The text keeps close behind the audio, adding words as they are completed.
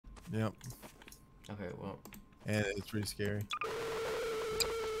Yep. Okay, well. And it's pretty scary.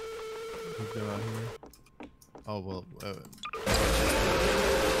 What's going on here? Oh, well. Oh.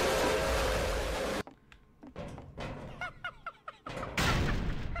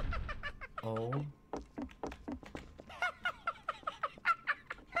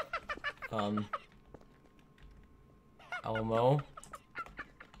 Elmo.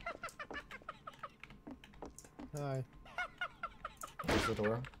 Hi. There's the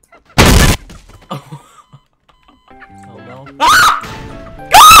door. Oh. Elmo.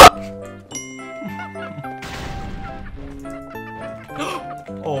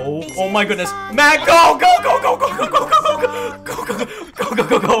 Oh, oh my goodness. Matt, go, go, go, go, go, go, go, go, go, go, go, go, go,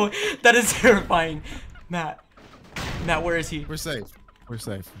 go, go. That is terrifying. Matt, where is he? We're safe. We're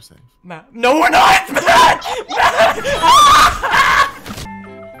safe. We're safe. Matt, no, we're not. Matt,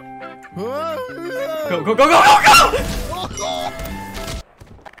 go, go, go, go, go, go.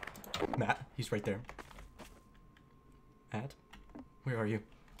 Matt, he's right there. Matt, where are you?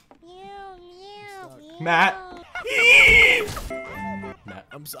 Matt. Matt.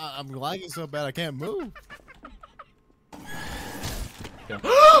 I'm lagging so bad I can't move. Yeah.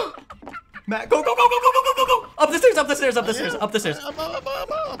 Matt, go, go, go, go, go, go, go, go, go! Up the stairs, up the stairs, up the stairs, up the stairs. I'm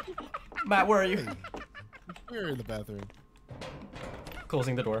up. Matt, where are you? We're in the bathroom.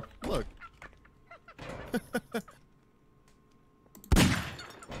 Closing the door. Look.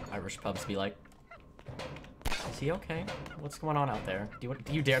 Irish pubs be like, is he okay? What's going on out there? Do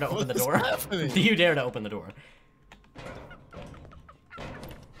you dare to open the door? Do you dare to open the door?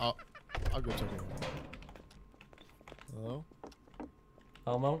 I'll go check it out. Hello?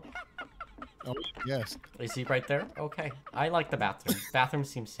 Elmo? Oh, yes. Is he right there? Okay. I like the bathroom. Bathroom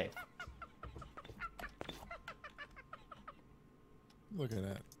seems safe. Look at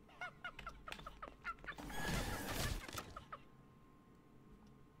that.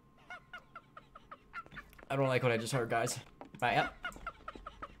 I don't like what I just heard, guys. Bye. Yep.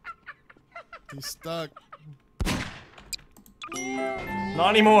 He's stuck. Not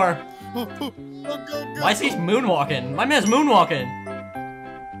anymore. Go, go. Why is he moonwalking? My man's moonwalking.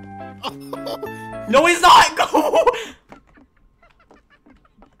 No, he's not. Go.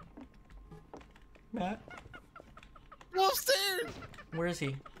 Matt. Go upstairs. Where is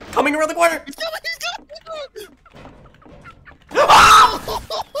he? Coming around the corner. He's coming.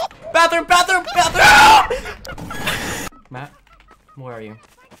 Bathroom, bathroom, bathroom. Matt, where are you?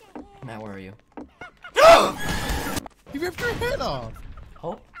 Matt, where are you? He ripped your head off.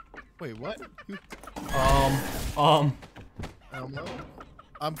 Oh. Wait, what? Elmo.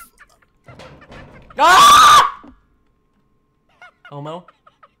 Ah! Elmo.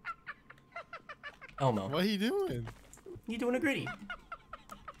 Elmo. What are you doing? You doing a gritty?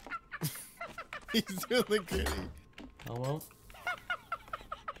 He's doing the gritty. Elmo.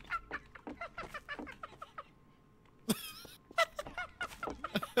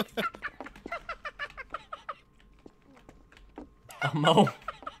 Elmo.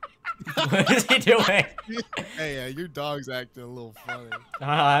 What is he doing? Hey, your dog's acting a little funny.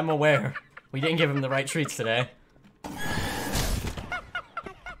 I'm aware. We didn't give him the right treats today.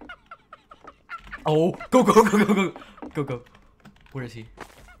 Oh, go, go, go, go, go, go, go. Where is he?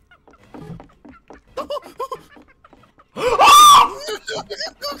 Go.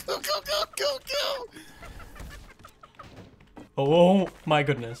 Oh my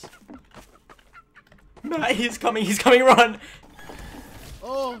goodness. Matt, he's coming, run.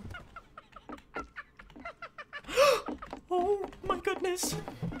 Oh. Oh my goodness.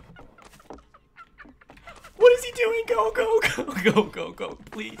 What is he doing? Go, go, go, go, go, go,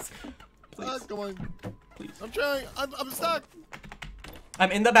 please. Please. Come on. Please. I'm trying. I'm stuck.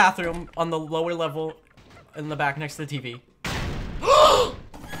 I'm in the bathroom on the lower level in the back next to the TV. Oh,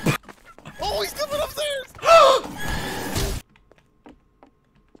 he's coming upstairs.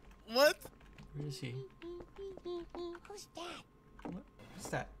 What? Where is he? Who's that? What? What's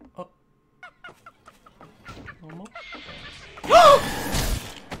that? Oh. Elmo?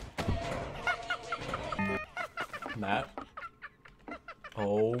 Matt?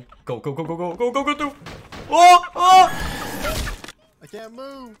 Oh. Go, go, go, go, go, go, go, go, through! Oh! Oh! I can't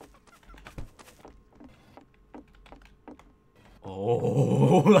move.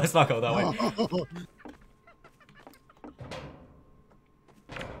 Oh, let's not go that way.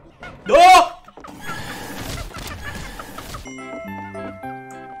 Oh!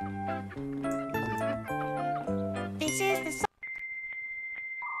 This is the song.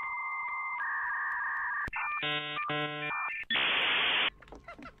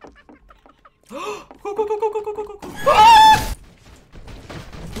 Go, go, go, go, go, go, go, go, go. Ah!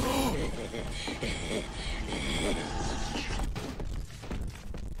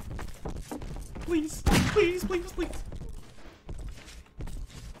 Please, please, please, please.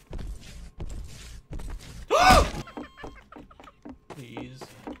 Please.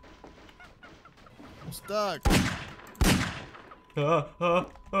 I'm stuck.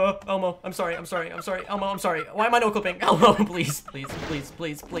 Elmo, I'm sorry, I'm sorry, I'm sorry, Elmo, I'm sorry. Why am I no clipping? Elmo, please, please, please,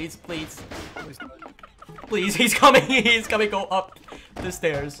 please, please, please. Please, he's coming, go up the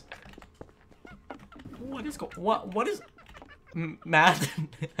stairs. What is what is Matt?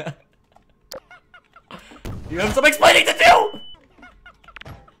 You have some explaining to do!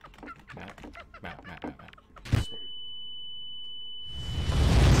 Matt.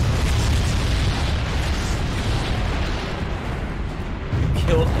 You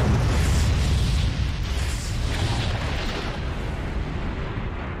killed him.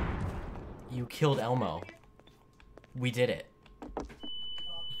 You killed Elmo. We did it.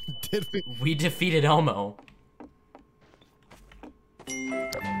 Did we? We defeated Elmo.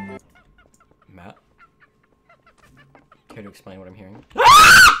 Matt? Care to explain what I'm hearing?